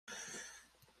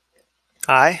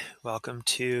Hi, welcome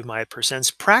to my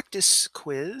percents practice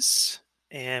quiz.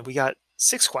 And we got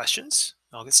 6 questions.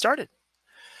 I'll get started.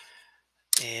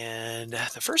 And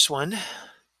the first one,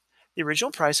 the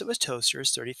original price of a toaster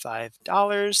is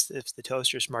 $35. If the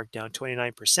toaster is marked down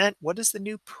 29%, what is the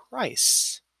new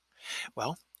price?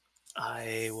 Well,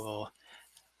 I will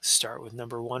start with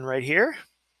number one right here.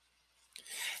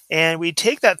 And we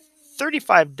take that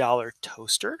 $35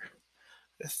 toaster,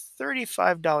 the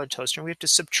 $35 toaster, and we have to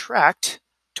subtract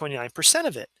 29%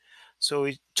 of it. So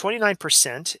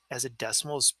 29% as a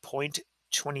decimal is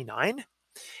 0.29, and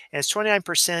it's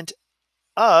 29%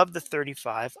 of the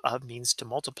 35. Of means to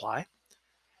multiply,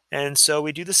 and so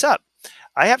we do this up.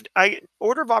 I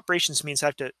order of operations means I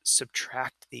have to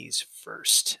subtract these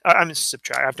first. I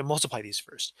have to multiply these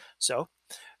first. So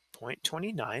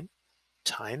 0.29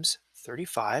 times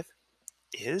 35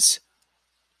 is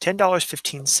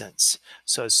 $10.15.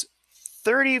 So it's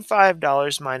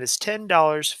 $35 minus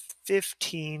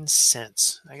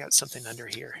 $10.15. I got something under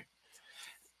here.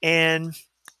 And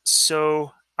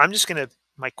so I'm just going to,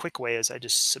 my quick way is I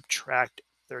just subtract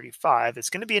 35. It's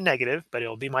going to be a negative, but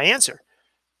it'll be my answer,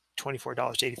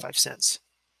 $24.85.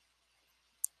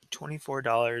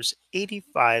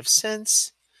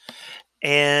 $24.85.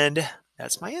 And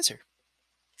that's my answer.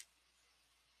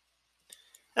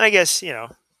 And I guess,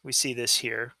 we see this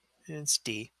here. It's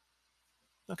D.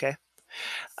 Okay.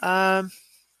 Number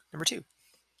two.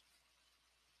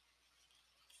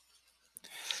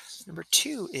 Number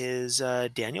two is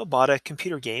Daniel bought a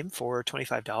computer game for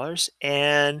 $25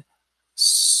 and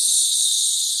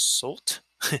sold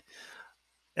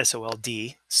SOLD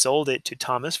sold it to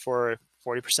Thomas for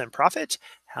 40% profit.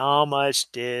 How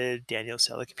much did Daniel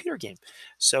sell the computer game?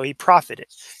 So he profited.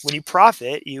 When you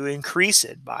profit, you increase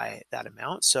it by that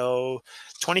amount. So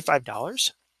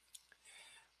 $25.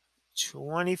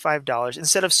 $25.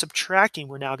 Instead of subtracting,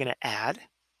 we're now going to add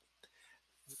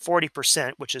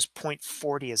 40%, which is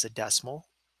 0.40 as a decimal,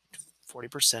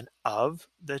 40% of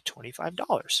the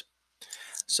 $25.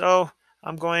 So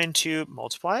I'm going to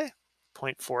multiply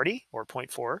 0.40 or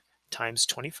 0.4 times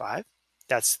 25.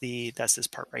 That's this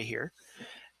part right here.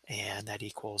 And that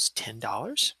equals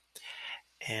 $10.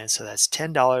 And so that's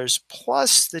 $10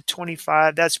 plus the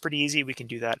 25. That's pretty easy. We can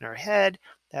do that in our head.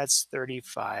 That's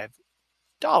 $35.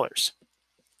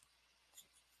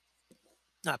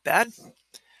 Not bad.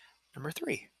 Number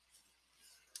three.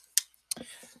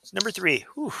 Number three.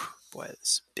 Whew, boy,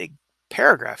 this big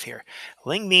paragraph here.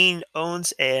 Ling Ming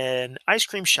owns an ice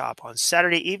cream shop. On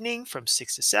Saturday evening from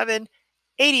 6 to 7,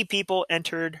 80 people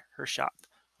entered her shop.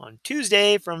 On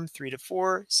Tuesday from 3 to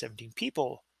 4, 17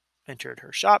 people entered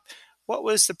her shop. What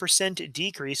was the percent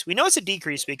decrease? We know it's a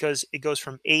decrease because it goes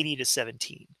from 80 to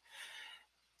 17.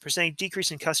 Percent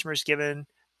decrease in customers given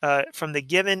from the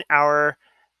given hour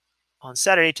on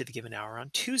Saturday to the given hour on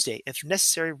Tuesday. If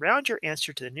necessary, round your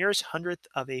answer to the nearest hundredth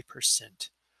of a percent.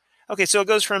 Okay, so it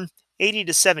goes from 80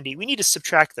 to 70. We need to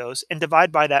subtract those and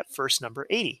divide by that first number,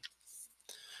 80.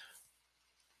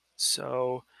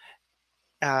 So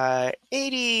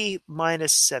 80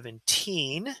 minus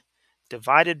 17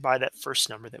 divided by that first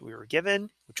number that we were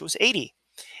given, which was 80.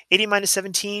 80 minus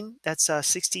 17, that's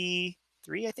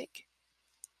 63, I think.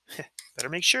 Better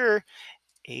make sure.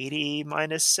 80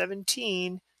 minus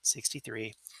 17,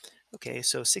 63. Okay,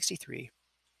 so 63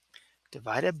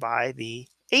 divided by the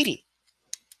 80.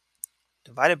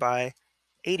 Divided by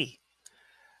 80.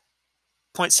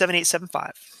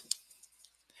 0.7875.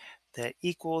 That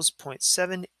equals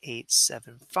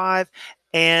 0.7875.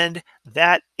 And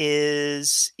that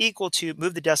is equal to,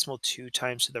 move the decimal 2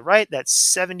 times to the right,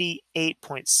 that's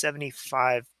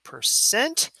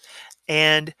 78.75%.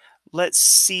 And let's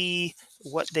see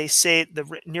what they say, the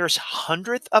nearest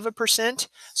hundredth of a percent.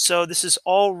 So this is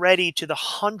already to the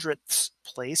hundredths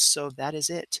place, so that is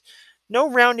it.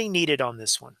 No rounding needed on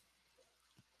this one.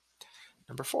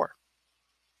 Number four.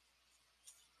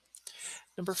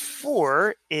 Number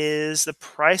four is the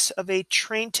price of a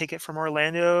train ticket from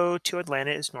Orlando to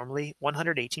Atlanta is normally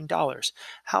 $118.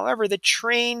 However, the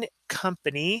train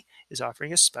company is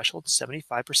offering a special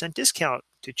 75% discount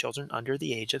to children under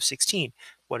the age of 16.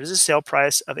 What is the sale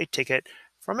price of a ticket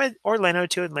from Orlando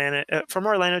to Atlanta for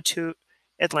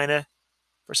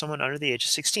someone under the age of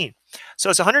 16? So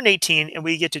it's 118, and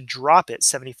we get to drop it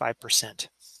 75%.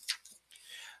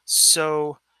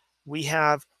 So we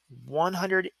have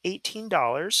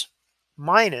 $118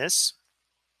 minus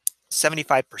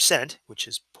 75%, which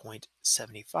is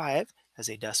 0.75 as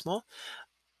a decimal,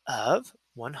 of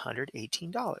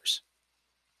 $118.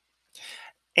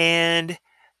 And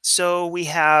so we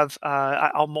have,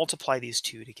 I'll multiply these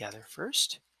two together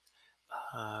first.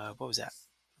 What was that?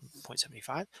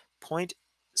 0.75.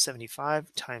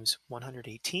 175 times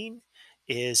 118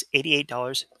 is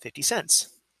 $88.50.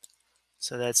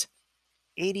 So that's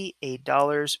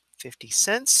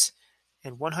 $88.50.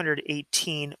 And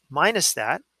 118 minus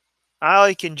that,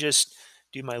 I can just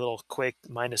do my little quick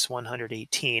minus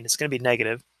 118. It's going to be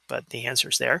negative, but the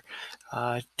answer's there.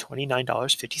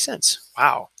 $29.50.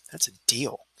 Wow, that's a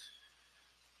deal.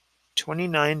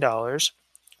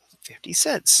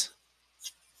 $29.50.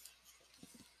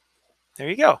 There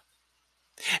you go.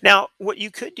 Now, what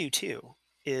you could do too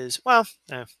is, well,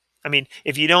 I mean,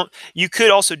 if you don't, you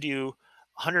could also do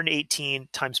 118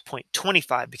 times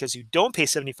 0.25 because you don't pay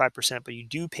 75%, but you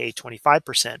do pay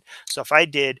 25%. So if I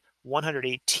did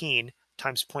 118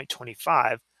 times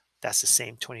 0.25, that's the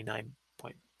same 29.5,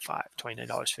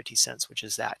 $29.50, which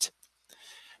is that.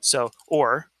 So,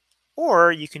 or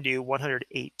you can do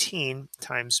 118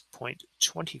 times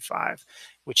 0.25,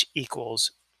 which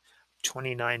equals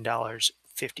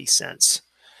 $29.50.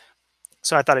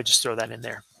 So I thought I'd just throw that in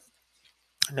there.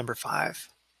 Number 5.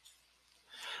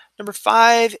 Number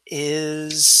 5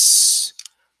 is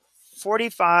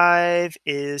 45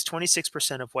 is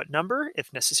 26% of what number?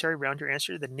 If necessary, round your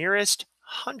answer to the nearest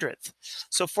hundredth.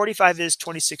 So 45 is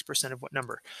 26% of what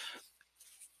number?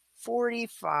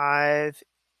 45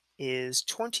 is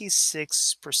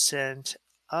 26%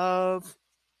 of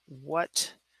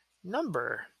what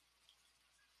number?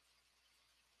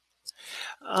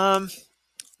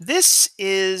 This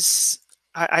is,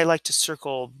 I like to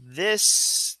circle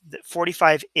this, that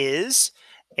 45 is,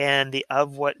 and the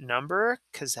of what number,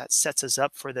 because that sets us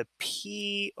up for the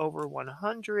P over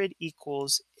 100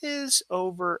 equals is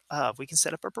over of. We can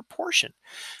set up a proportion.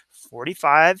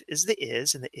 45 is the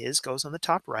is, and the is goes on the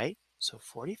top right. So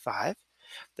 45.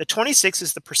 The 26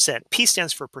 is the percent. P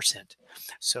stands for percent.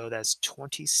 So that's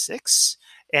 26.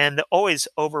 And the O is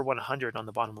over 100 on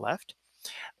the bottom left.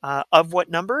 Of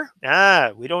what number?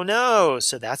 We don't know.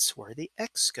 So that's where the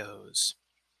X goes.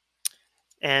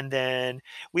 And then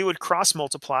we would cross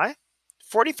multiply.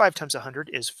 45 times 100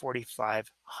 is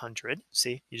 4,500.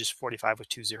 See, you just 45 with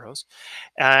 2 zeros.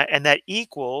 And that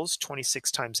equals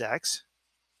 26 times X.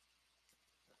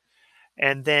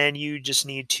 And then you just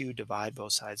need to divide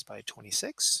both sides by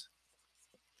 26.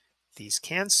 These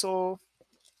cancel.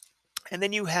 And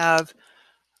then you have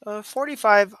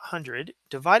 4,500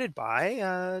 divided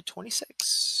by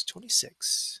 26.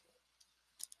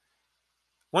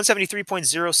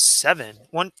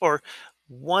 173.07. Or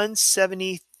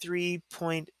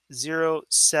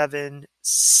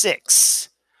 173.076.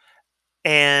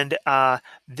 And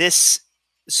this,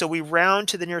 so we round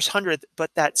to the nearest hundredth, but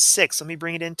that 6, let me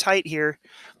bring it in tight here.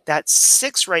 That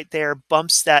 6 right there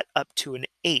bumps that up to an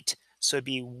 8. So it'd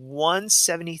be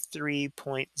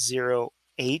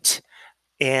 173.08.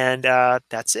 And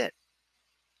that's it.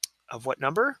 Of what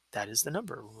number? That is the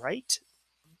number right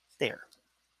there.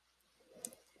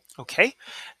 Okay.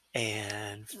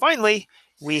 And finally,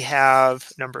 we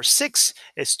have number 6.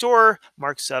 A store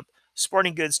marks up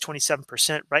sporting goods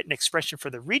 27%. Write an expression for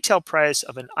the retail price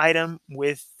of an item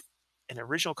with an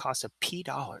original cost of P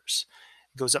dollars.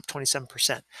 It goes up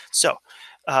 27%. So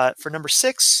for number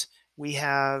 6, we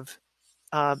have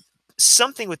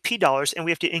something with P dollars, and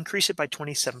we have to increase it by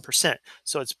 27%.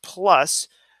 So it's plus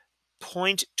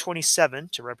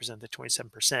 0.27 to represent the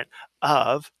 27%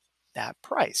 of that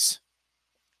price.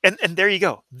 And there you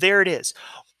go. There it is.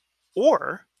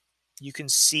 Or you can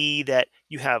see that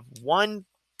you have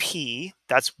 1p,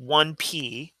 that's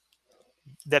 1p,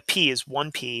 the p is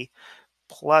 1p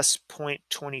plus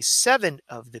 0.27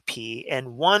 of the p,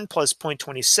 and 1 plus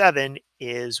 0.27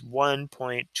 is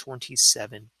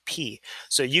 1.27p.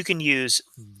 So you can use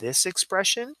this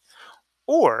expression,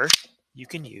 or you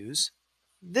can use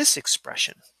this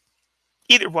expression.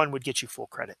 Either one would get you full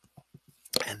credit.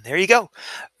 And there you go.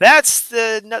 That's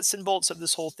the nuts and bolts of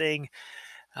this whole thing.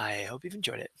 I hope you've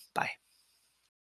enjoyed it. Bye.